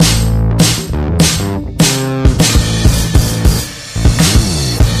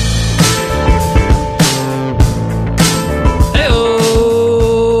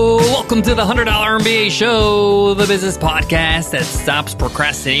the $100 MBA Show, the business podcast that stops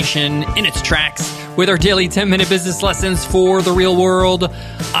procrastination in its tracks with our daily 10-minute business lessons for the real world.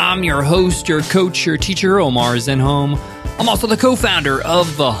 I'm your host, your coach, your teacher, Omar Zenhom. I'm also the co-founder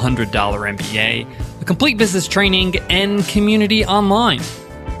of the $100 MBA, a complete business training and community online.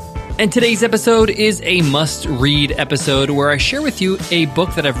 And today's episode is a must-read episode where I share with you a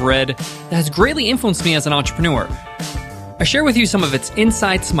book that I've read that has greatly influenced me as an entrepreneur. I share with you some of its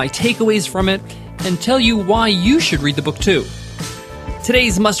insights, my takeaways from it, and tell you why you should read the book too.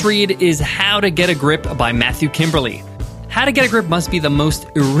 Today's must-read is How to Get a Grip by Matthew Kimberley. How to Get a Grip must be the most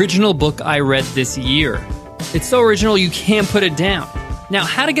original book I read this year. It's so original you can't put it down. Now,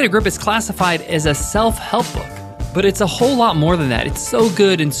 How to Get a Grip is classified as a self-help book, but it's a whole lot more than that. It's so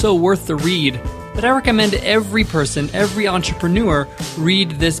good and so worth the read that I recommend every person, every entrepreneur,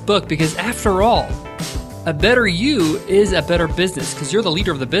 read this book because after all, a better you is a better business because you're the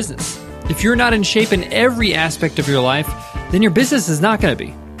leader of the business. If you're not in shape in every aspect of your life, then your business is not going to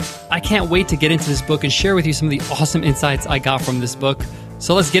be. I can't wait to get into this book and share with you some of the awesome insights I got from this book.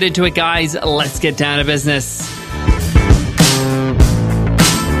 So let's get into it, guys. Let's get down to business.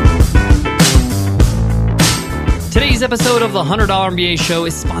 Today's episode of the $100 MBA Show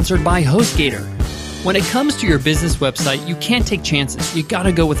is sponsored by HostGator. When it comes to your business website, you can't take chances. You got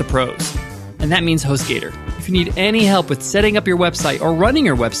to go with the pros. And that means HostGator. If you need any help with setting up your website or running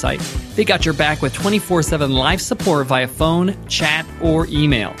your website, they got your back with 24/7 live support via phone, chat, or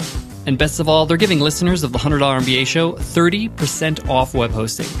email. And best of all, they're giving listeners of the $100 MBA Show 30% off web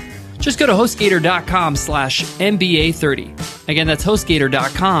hosting. Just go to HostGator.com/MBA30. Again, that's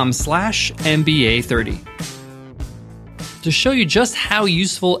HostGator.com/MBA30. To show you just how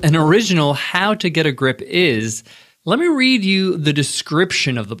useful and original How to Get a Grip is, let me read you the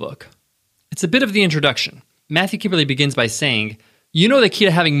description of the book. It's a bit of the introduction. Matthew Kimberley begins by saying, you know the key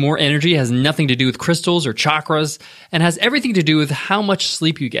to having more energy has nothing to do with crystals or chakras and has everything to do with how much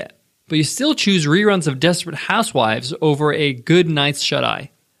sleep you get. But you still choose reruns of Desperate Housewives over a good night's shut-eye.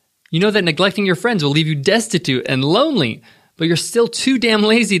 You know that neglecting your friends will leave you destitute and lonely, but you're still too damn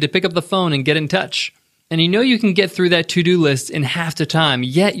lazy to pick up the phone and get in touch. And you know you can get through that to-do list in half the time,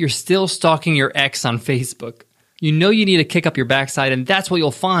 yet you're still stalking your ex on Facebook. You know you need to kick up your backside, and that's what you'll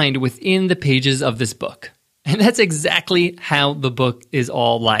find within the pages of this book. And that's exactly how the book is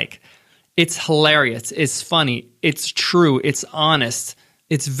all like. It's hilarious, it's funny, it's true, it's honest,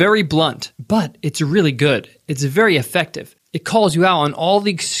 it's very blunt, but it's really good. It's very effective. It calls you out on all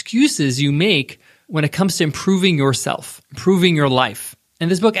the excuses you make when it comes to improving yourself, improving your life. And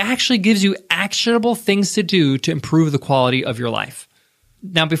this book actually gives you actionable things to do to improve the quality of your life.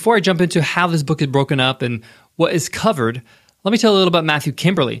 Now, before I jump into how this book is broken up and what is covered, let me tell you a little about Matthew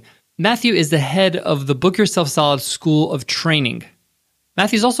Kimberley. Matthew is the head of the Book Yourself Solid School of Training.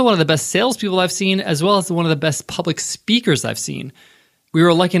 Matthew is also one of the best salespeople I've seen, as well as one of the best public speakers I've seen. We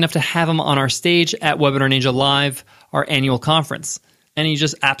were lucky enough to have him on our stage at Webinar Ninja Live, our annual conference, and he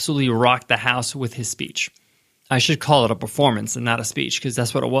just absolutely rocked the house with his speech. I should call it a performance and not a speech, because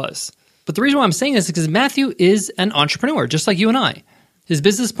that's what it was. But the reason why I'm saying this is because Matthew is an entrepreneur, just like you and I. His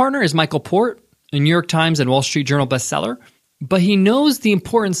business partner is Michael Port, a New York Times and Wall Street Journal bestseller, but he knows the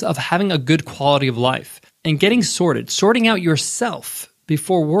importance of having a good quality of life and getting sorting out yourself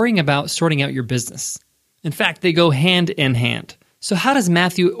before worrying about sorting out your business. In fact, they go hand in hand. So how does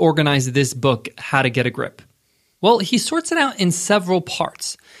Matthew organize this book, How to Get a Grip? Well, he sorts it out in several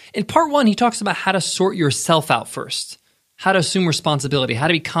parts. In part 1, he talks about how to sort yourself out first, how to assume responsibility, how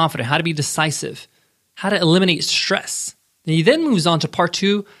to be confident, how to be decisive, how to eliminate stress. And he then moves on to part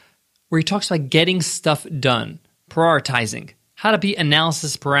 2, where he talks about getting stuff done, prioritizing, how to beat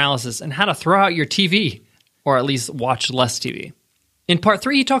analysis paralysis, and how to throw out your TV, or at least watch less TV. In part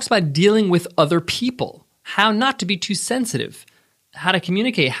 3, he talks about dealing with other people, how not to be too sensitive, how to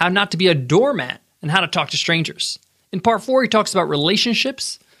communicate, how not to be a doormat, and how to talk to strangers. In part 4, he talks about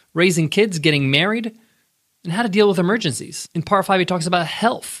relationships, raising kids, getting married, and how to deal with emergencies. In part 5, he talks about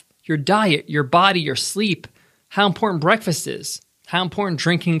health, your diet, your body, your sleep, how important breakfast is, how important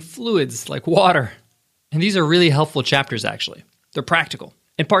drinking fluids like water. And these are really helpful chapters, actually. They're practical.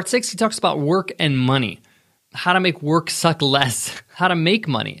 In part 6, he talks about work and money, how to make work suck less, how to make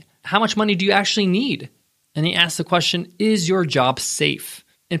money, how much money do you actually need? And he asks the question, is your job safe?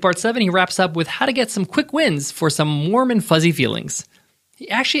 In part 7, he wraps up with how to get some quick wins for some warm and fuzzy feelings. He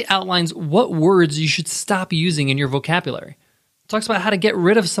actually outlines what words you should stop using in your vocabulary. He talks about how to get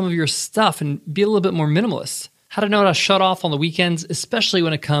rid of some of your stuff and be a little bit more minimalist. How to know how to shut off on the weekends, especially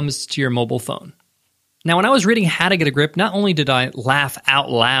when it comes to your mobile phone. Now, when I was reading How to Get a Grip, not only did I laugh out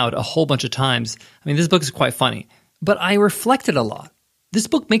loud a whole bunch of times, I mean, this book is quite funny, but I reflected a lot. This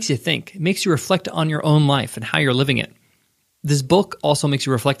book makes you think. It makes you reflect on your own life and how you're living it. This book also makes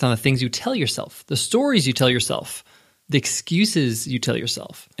you reflect on the things you tell yourself, the stories you tell yourself, the excuses you tell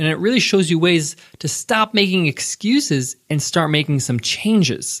yourself. And it really shows you ways to stop making excuses and start making some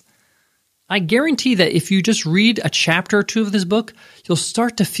changes. I guarantee that if you just read a chapter or two of this book, you'll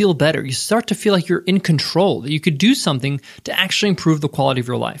start to feel better. You start to feel like you're in control, that you could do something to actually improve the quality of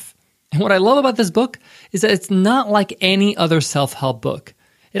your life. And what I love about this book is that it's not like any other self-help book.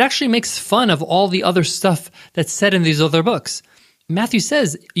 It actually makes fun of all the other stuff that's said in these other books. Matthew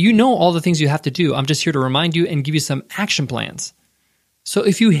says, you know all the things you have to do. I'm just here to remind you and give you some action plans. So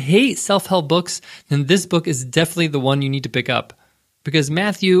if you hate self-help books, then this book is definitely the one you need to pick up, because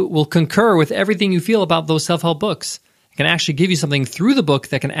Matthew will concur with everything you feel about those self-help books. It can actually give you something through the book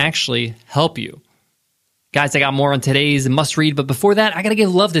that can actually help you. Guys, I got more on today's must-read, but before that, I got to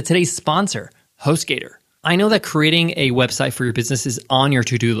give love to today's sponsor, HostGator. I know that creating a website for your business is on your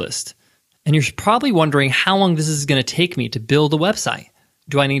to-do list, and you're probably wondering how long this is going to take me to build a website.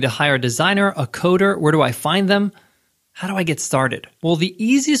 Do I need to hire a designer, a coder? Where do I find them? How do I get started? Well, the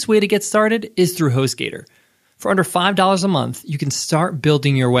easiest way to get started is through HostGator. For under $5 a month, you can start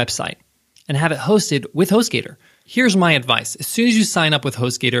building your website and have it hosted with HostGator. Here's my advice. As soon as you sign up with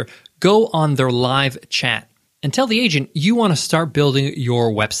HostGator, go on their live chat and tell the agent you want to start building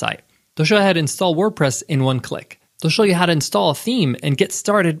your website. They'll show you how to install WordPress in one click. They'll show you how to install a theme and get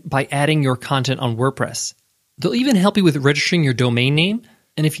started by adding your content on WordPress. They'll even help you with registering your domain name.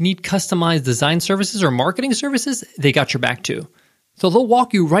 And if you need customized design services or marketing services, they got your back too. So they'll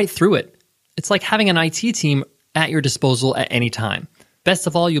walk you right through it. It's like having an IT team at your disposal at any time. Best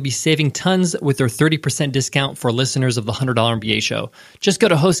of all, you'll be saving tons with their 30% discount for listeners of the $100 MBA show. Just go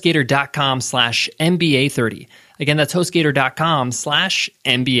to HostGator.com/MBA30. Again, that's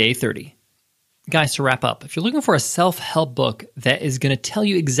HostGator.com/MBA30. Guys, to wrap up, if you're looking for a self-help book that is going to tell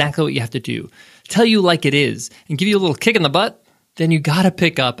you exactly what you have to do, tell you like it is, and give you a little kick in the butt, then you got to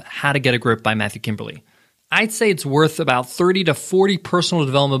pick up How to Get a Grip by Matthew Kimberley. I'd say it's worth about 30 to 40 personal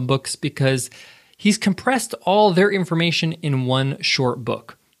development books because he's compressed all their information in one short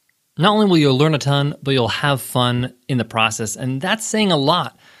book. Not only will you learn a ton, but you'll have fun in the process. And that's saying a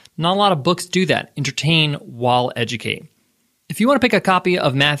lot. Not a lot of books do that. Entertain while educate. If you want to pick a copy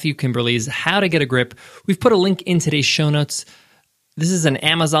of Matthew Kimberley's How to Get a Grip, we've put a link in today's show notes. This is an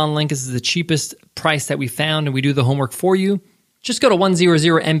Amazon link. This is the cheapest price that we found, and we do the homework for you. Just go to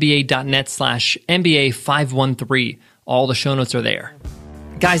 100mba.net/MBA513. All the show notes are there.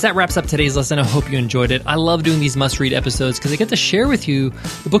 Guys, that wraps up today's lesson. I hope you enjoyed it. I love doing these must-read episodes because I get to share with you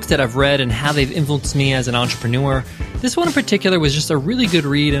the books that I've read and how they've influenced me as an entrepreneur. This one in particular was just a really good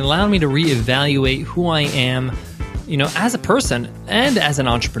read and allowed me to reevaluate who I am, as a person and as an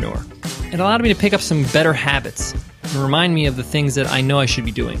entrepreneur. It allowed me to pick up some better habits and remind me of the things that I know I should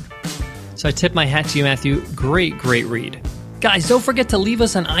be doing. So I tip my hat to you, Matthew. Great, great read. Guys, don't forget to leave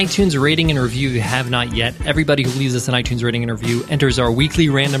us an iTunes rating and review if you have not yet. Everybody who leaves us an iTunes rating and review enters our weekly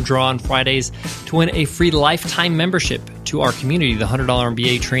random draw on Fridays to win a free lifetime membership to our community, the $100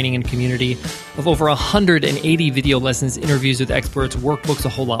 MBA training and community of over 180 video lessons, interviews with experts, workbooks, a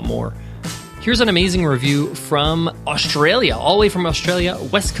whole lot more. Here's an amazing review from Australia, all the way from Australia,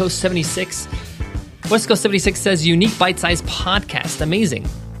 West Coast 76. West Coast 76 says, unique bite-sized podcast, amazing.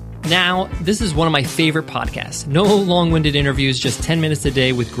 Now, this is one of my favorite podcasts. No long-winded interviews, just 10 minutes a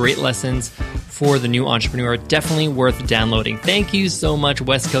day with great lessons for the new entrepreneur. Definitely worth downloading. Thank you so much,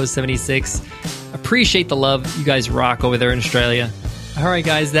 West Coast 76. Appreciate the love. You guys rock over there in Australia. All right,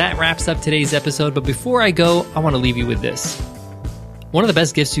 guys, that wraps up today's episode. But before I go, I want to leave you with this. One of the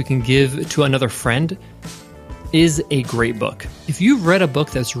best gifts you can give to another friend is a great book. If you've read a book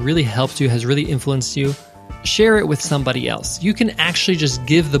that's really helped you, has really influenced you, share it with somebody else. You can actually just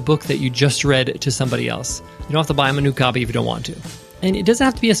give the book that you just read to somebody else. You don't have to buy them a new copy if you don't want to. And it doesn't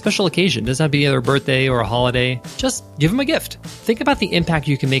have to be a special occasion. It doesn't have to be either a birthday or a holiday. Just give them a gift. Think about the impact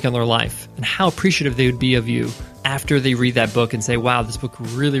you can make on their life and how appreciative they would be of you after they read that book and say, wow, this book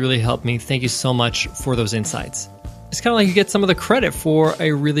really, really helped me. Thank you so much for those insights. It's kind of like you get some of the credit for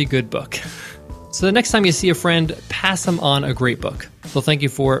a really good book. So the next time you see a friend, pass them on a great book. They'll thank you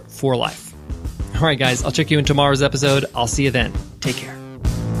for life. All right, guys, I'll check you in tomorrow's episode. I'll see you then. Take care.